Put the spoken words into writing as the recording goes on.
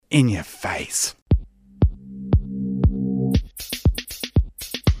in your face.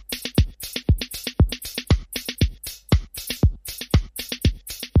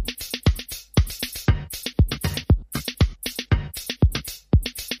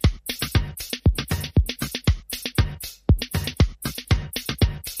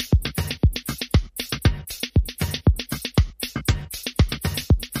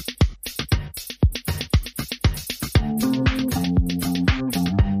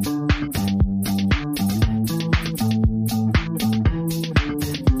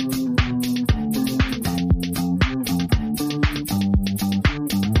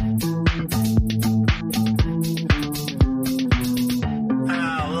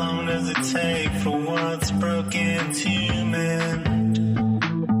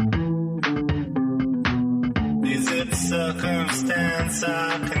 Circumstance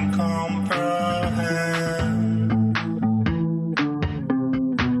I can comprehend.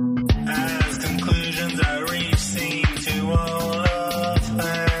 As conclusions I reach seem to all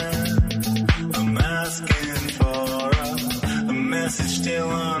offend. I'm asking for a message still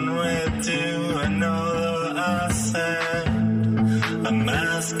unread to another I send. I'm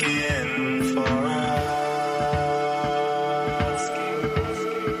asking for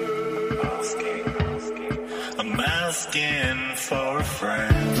I'm asking for a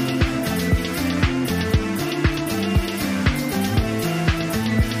friend.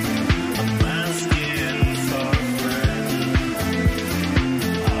 I'm asking for a friend.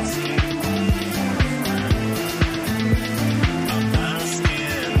 I'm asking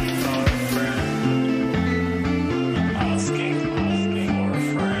for a friend. I'm asking for a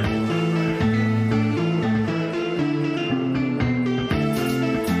friend.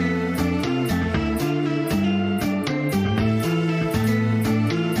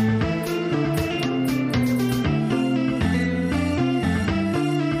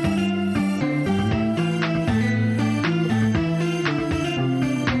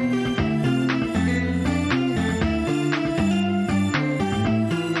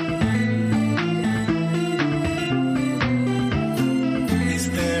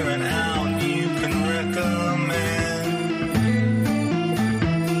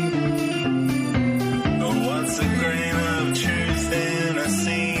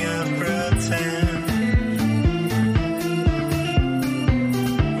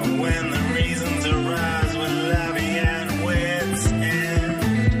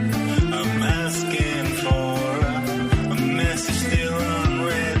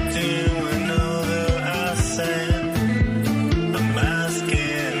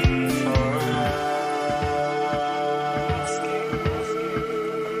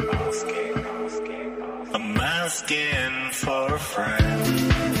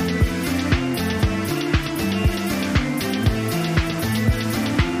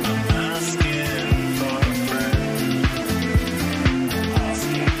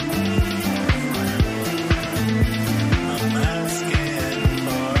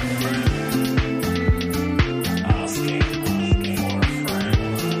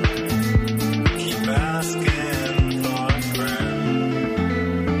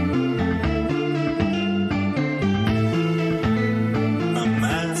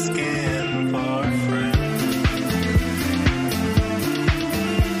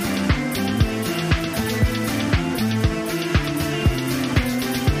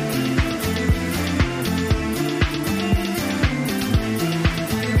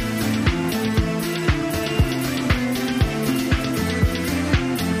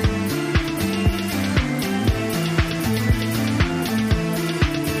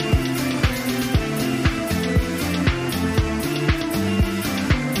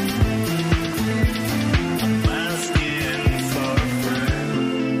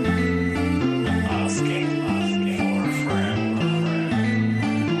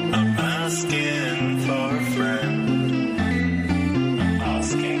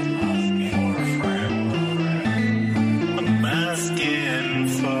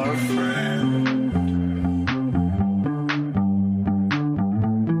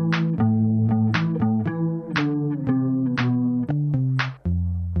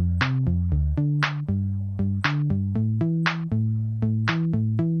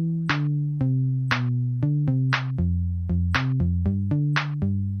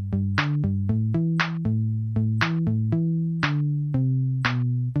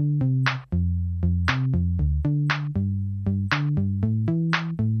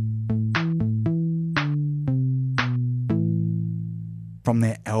 from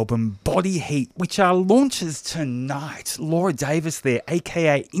their album Body Heat, which launches tonight. Laura Davis there,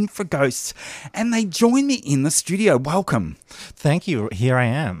 aka InfraGhosts, and they join me in the studio. Welcome. Thank you. Here I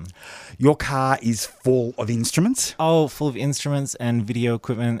am. Your car is full of instruments. Oh, full of instruments and video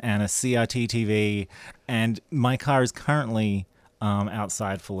equipment and a CRT TV. And my car is currently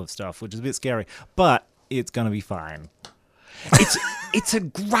outside full of stuff, which is a bit scary, but it's going to be fine. It's a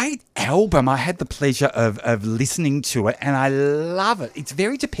great album. I had the pleasure of listening to it, and I love it. It's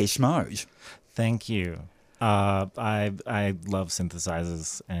very Depeche Mode. Thank you. I love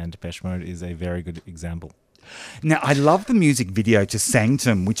synthesizers, and Depeche Mode is a very good example. Now, I love the music video to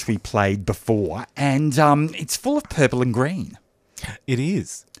Sanctum, which we played before, and it's full of purple and green. It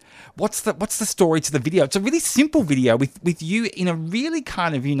is. What's the story to the video? It's a really simple video with you in a really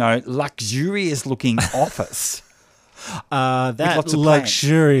kind of, luxurious looking office. That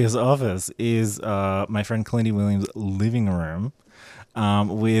luxurious office is my friend Clinty Williams' living room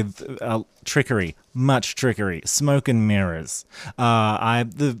with trickery, much trickery, smoke and mirrors.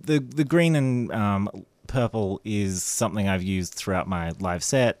 The green and purple is something I've used throughout my live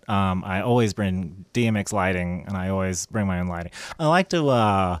set. I always bring DMX lighting, and I always bring my own lighting. I like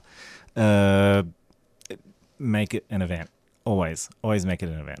to make it an event. Always make it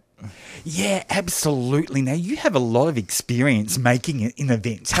an event. Yeah, absolutely. Now, you have a lot of experience making it an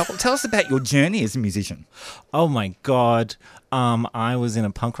event. Tell us about your journey as a musician. Oh, my God. I was in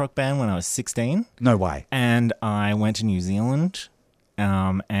a punk rock band when I was 16. No way. And I went to New Zealand,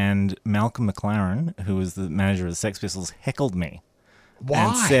 and Malcolm McLaren, who was the manager of the Sex Pistols, heckled me. Why?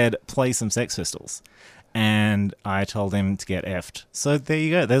 And said, play some Sex Pistols. And I told him to get effed. So there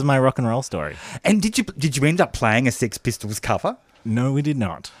you go. There's my rock and roll story. And did you end up playing a Sex Pistols cover? No, we did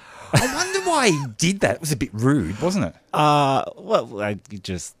not. I wonder why he did that. It was a bit rude, wasn't it? Well, I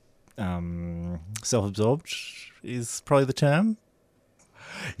just self-absorbed is probably the term.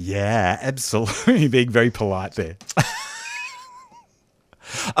 Yeah, absolutely. Being very polite there.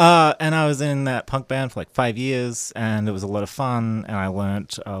 And I was in that punk band for like 5 years, and it was a lot of fun, and I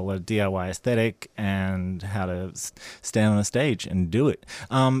learnt a lot of DIY aesthetic and how to stand on a stage and do it.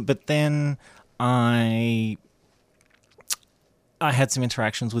 But then I had some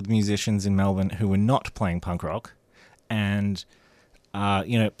interactions with musicians in Melbourne who were not playing punk rock, and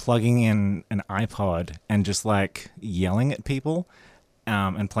plugging in an iPod and just like yelling at people,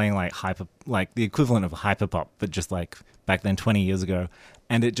 and playing like the equivalent of hyperpop, but just like back then 20 years ago.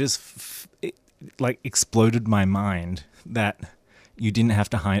 And it just exploded my mind that you didn't have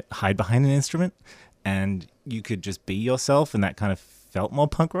to hide behind an instrument, and you could just be yourself, and that kind of felt more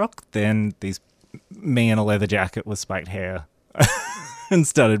punk rock than me in a leather jacket with spiked hair and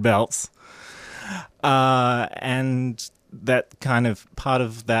studded belts. And that kind of part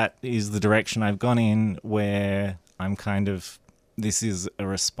of that is the direction I've gone in, where I'm kind of, this is a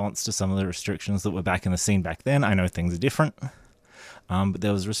response to some of the restrictions that were back in the scene back then. I know things are different. But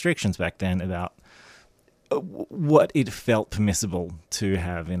there was restrictions back then about what it felt permissible to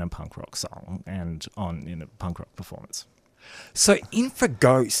have in a punk rock song and in a punk rock performance. So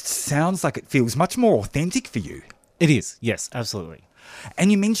InfraGhosts sounds like it feels much more authentic for you. It is, yes, absolutely. And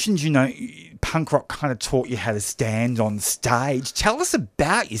you mentioned, punk rock kind of taught you how to stand on stage. Tell us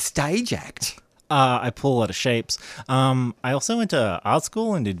about your stage act. I pull a lot of shapes. I also went to art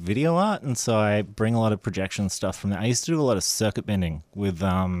school and did video art, and so I bring a lot of projection stuff from there. I used to do a lot of circuit bending with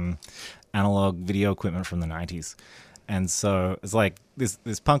analog video equipment from the 90s. And so it's like this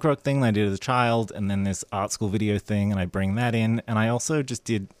punk rock thing that I did as a child, and then this art school video thing, and I bring that in. And I also just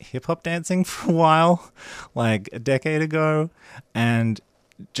did hip-hop dancing for a while, like a decade ago, and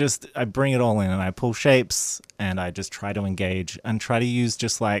just I bring it all in, and I pull shapes, and I just try to engage and try to use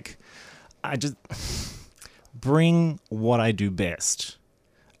I just bring what I do best.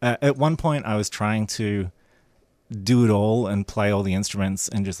 At one point, I was trying to do it all and play all the instruments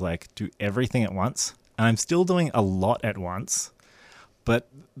and just do everything at once. And I'm still doing a lot at once, but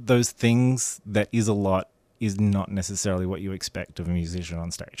those things that is a lot is not necessarily what you expect of a musician on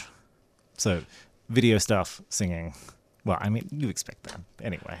stage. So video stuff, singing, well, I mean, you expect that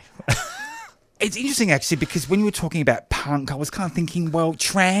anyway. It's interesting, actually, because when you were talking about punk, I was kind of thinking, well,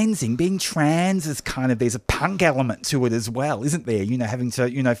 being trans is kind of, there's a punk element to it as well, isn't there? Having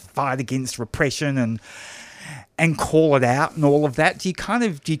to, fight against repression and call it out and all of that. Do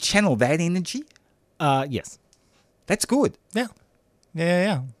you channel that energy? Yes. That's good.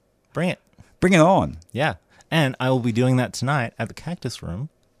 Yeah. Bring it. Bring it on. Yeah. And I will be doing that tonight at the Cactus Room,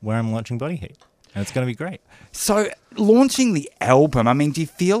 where I'm launching Body Heat. And it's going to be great. So launching the album, I mean, do you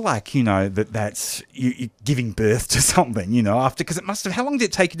feel like, that's you're giving birth to something, after? Because it how long did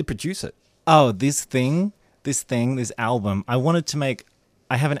it take you to produce it? Oh, this album, I wanted to make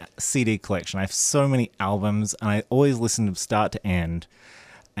I have a CD collection. I have so many albums, and I always listen to start to end.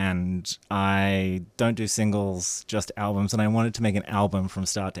 And I don't do singles, just albums. And I wanted to make an album from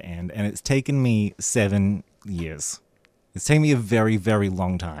start to end. And it's taken me 7 years. It's taken me a very, very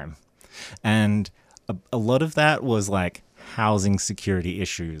long time. And a lot of that was like housing security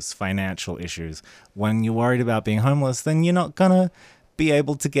issues, financial issues. When you're worried about being homeless, then you're not going to be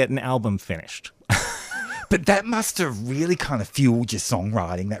able to get an album finished. But that must have really kind of fueled your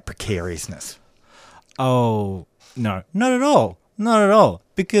songwriting, that precariousness. Oh, no, not at all. Not at all.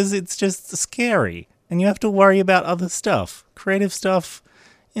 Because it's just scary. And you have to worry about other stuff, creative stuff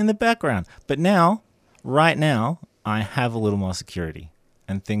in the background. But now, right now, I have a little more security.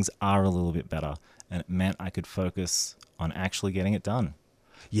 And things are a little bit better. And it meant I could focus on actually getting it done.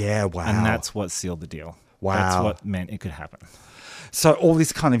 Yeah, wow. And that's what sealed the deal. Wow. That's what meant it could happen. So all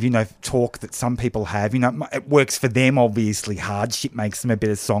this kind of, talk that some people have, it works for them, obviously. Hardship makes them a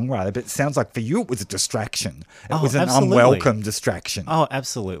better songwriter. But it sounds like for you it was a distraction. It was an absolutely. unwelcome distraction. Oh,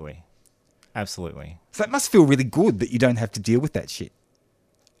 absolutely. Absolutely. So that must feel really good that you don't have to deal with that shit.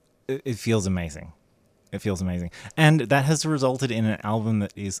 It feels amazing. It feels amazing. And that has resulted in an album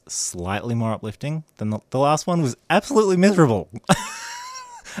that is slightly more uplifting than the last one was absolutely miserable.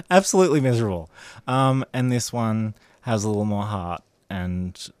 Absolutely miserable. And this one has a little more heart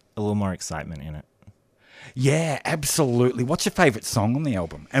and a little more excitement in it. Yeah, absolutely. What's your favourite song on the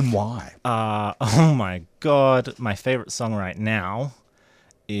album and why? Oh my God. My favorite song right now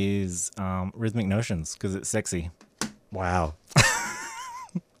is Rhythmic Notions because it's sexy. Wow.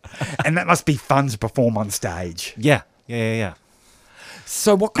 And that must be fun to perform on stage. Yeah.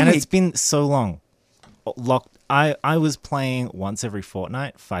 So what can And we... it's been so long. I was playing once every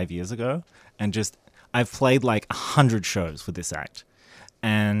fortnight 5 years ago, and I've played like 100 shows with this act.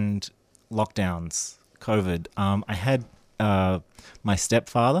 And lockdowns, COVID. I had my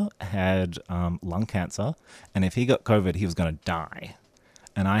stepfather had lung cancer, and if he got COVID, he was going to die.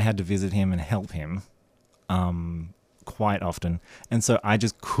 And I had to visit him and help him quite often. And so I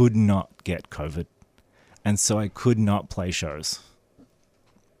just could not get COVID. And so I could not play shows.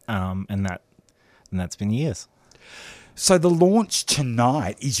 And that's been years. So the launch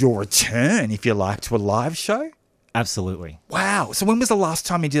tonight is your return, if you like, to a live show? Absolutely. Wow. So when was the last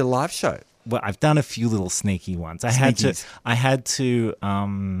time you did a live show? Well, I've done a few little sneaky ones. I had to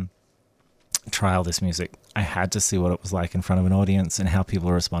trial this music. I had to see what it was like in front of an audience and how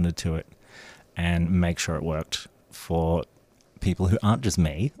people responded to it and make sure it worked for people who aren't just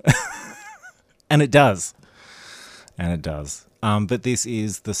me. And it does. But this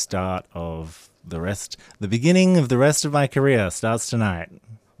is the start of the beginning of the rest of my career starts tonight.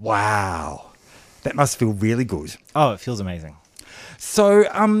 Wow. That must feel really good. Oh, it feels amazing. So,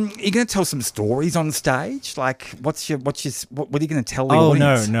 you're going to tell some stories on stage? Like, what are you going to tell the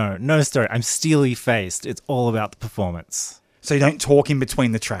audience? No story. I'm steely faced. It's all about the performance. So you don't talk in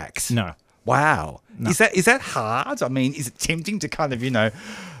between the tracks? No. Wow. No. Is that hard? I mean, is it tempting to kind of,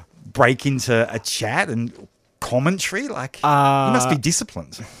 break into a chat and commentary? Like, you must be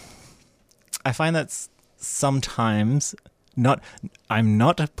disciplined. I find that sometimes I'm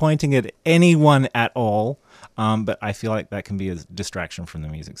not pointing at anyone at all, but I feel like that can be a distraction from the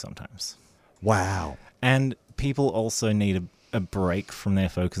music sometimes. Wow. And people also need a break from their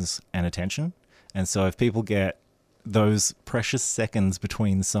focus and attention. And so if people get those precious seconds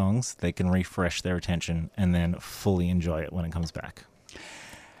between songs, they can refresh their attention and then fully enjoy it when it comes back.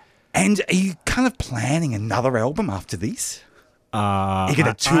 And are you kind of planning another album after this? You're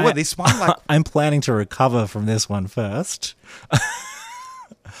going to tour this one? I'm planning to recover from this one first.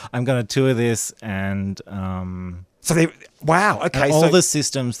 I'm going to tour this and... wow, okay. All the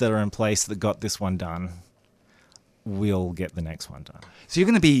systems that are in place that got this one done will get the next one done. So you're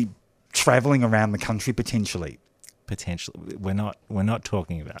going to be traveling around the country potentially? Potentially. We're not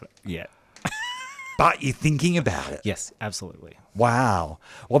talking about it yet. But you're thinking about it? Yes, absolutely. Wow.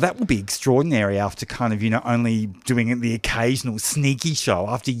 Well, that will be extraordinary after kind of, only doing the occasional sneaky show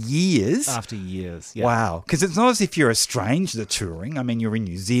after years. After years, yeah. Wow. Because it's not as if you're a stranger to touring. I mean, you're in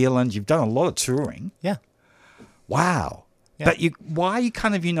New Zealand. You've done a lot of touring. Yeah. Wow. Yeah. But why are you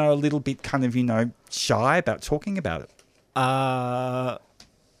kind of, a little bit kind of, shy about talking about it?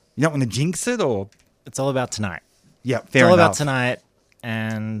 You don't want to jinx it or? It's all about tonight. Yeah, fair enough. It's all about tonight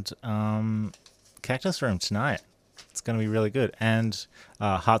and Cactus Room tonight. It's going to be really good. And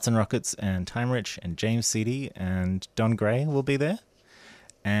Hearts and Rockets and Time Rich and James Seedy and Don Gray will be there.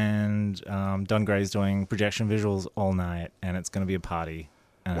 And Don Gray's doing projection visuals all night, and it's going to be a party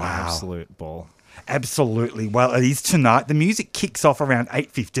and an absolute ball. Absolutely. Well, it is tonight. The music kicks off around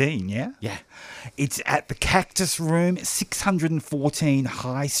 8:15, yeah? Yeah. It's at the Cactus Room, 614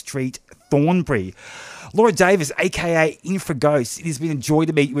 High Street, Thornbury. Laura Davis, a.k.a. InfraGhosts, it has been a joy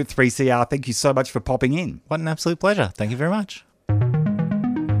to meet you with 3CR. Thank you so much for popping in. What an absolute pleasure. Thank you very much.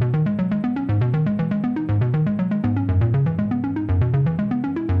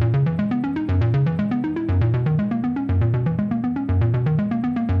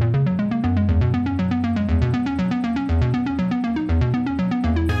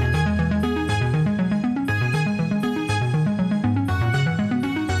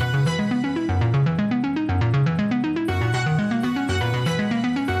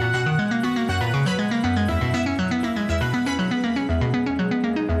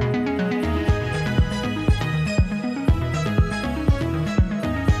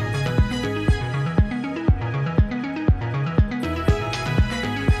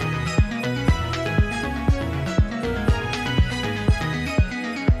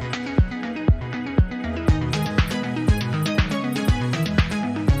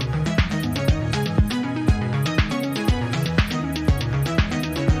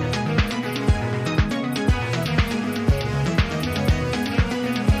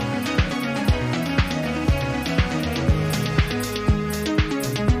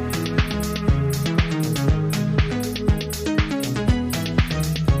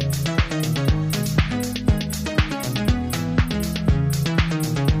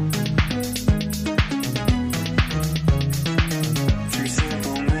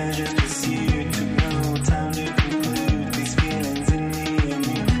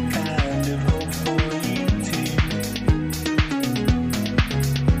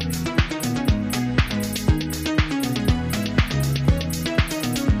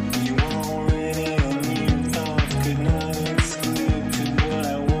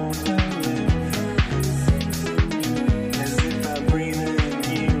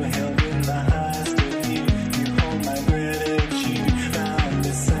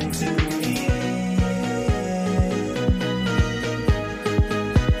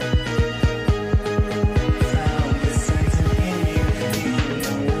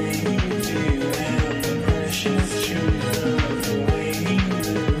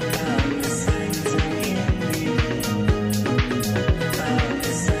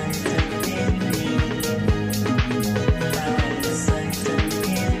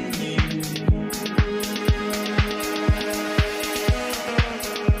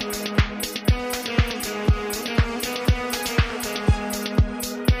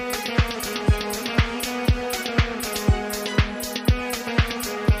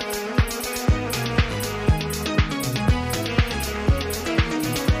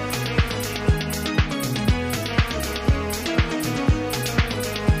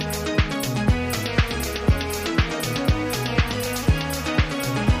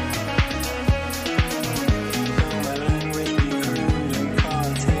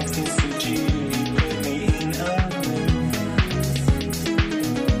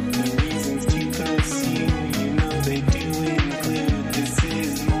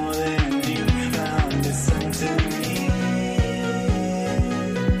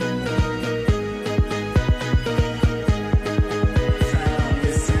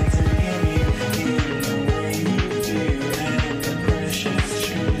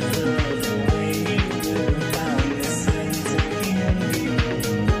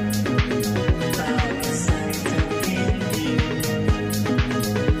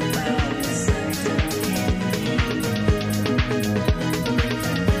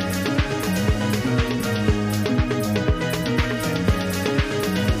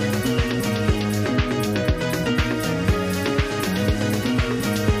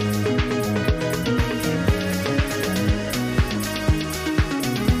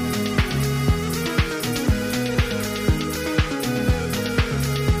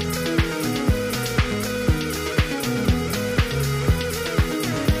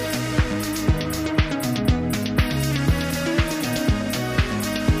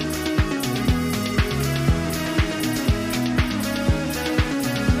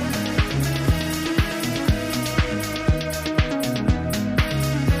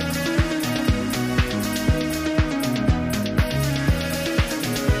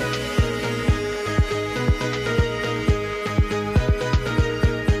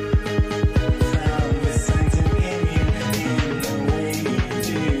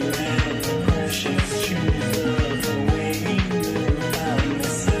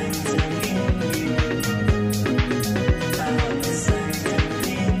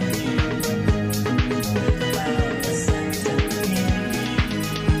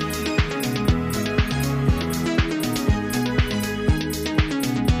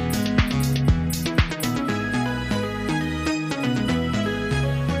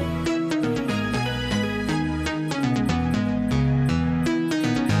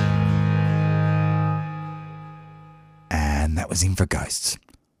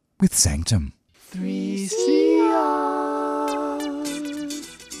 with Sanctum. 3CR.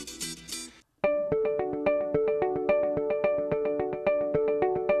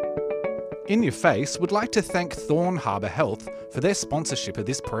 In Your Face would like to thank Thorn Harbour Health for their sponsorship of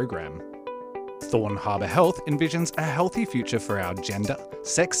this program. Thorn Harbour Health envisions a healthy future for our gender,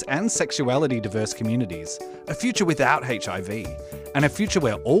 sex and sexuality diverse communities, a future without HIV, and a future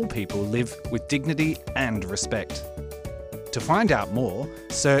where all people live with dignity and respect. To find out more,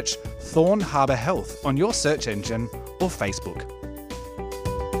 search Thorn Harbour Health on your search engine or Facebook.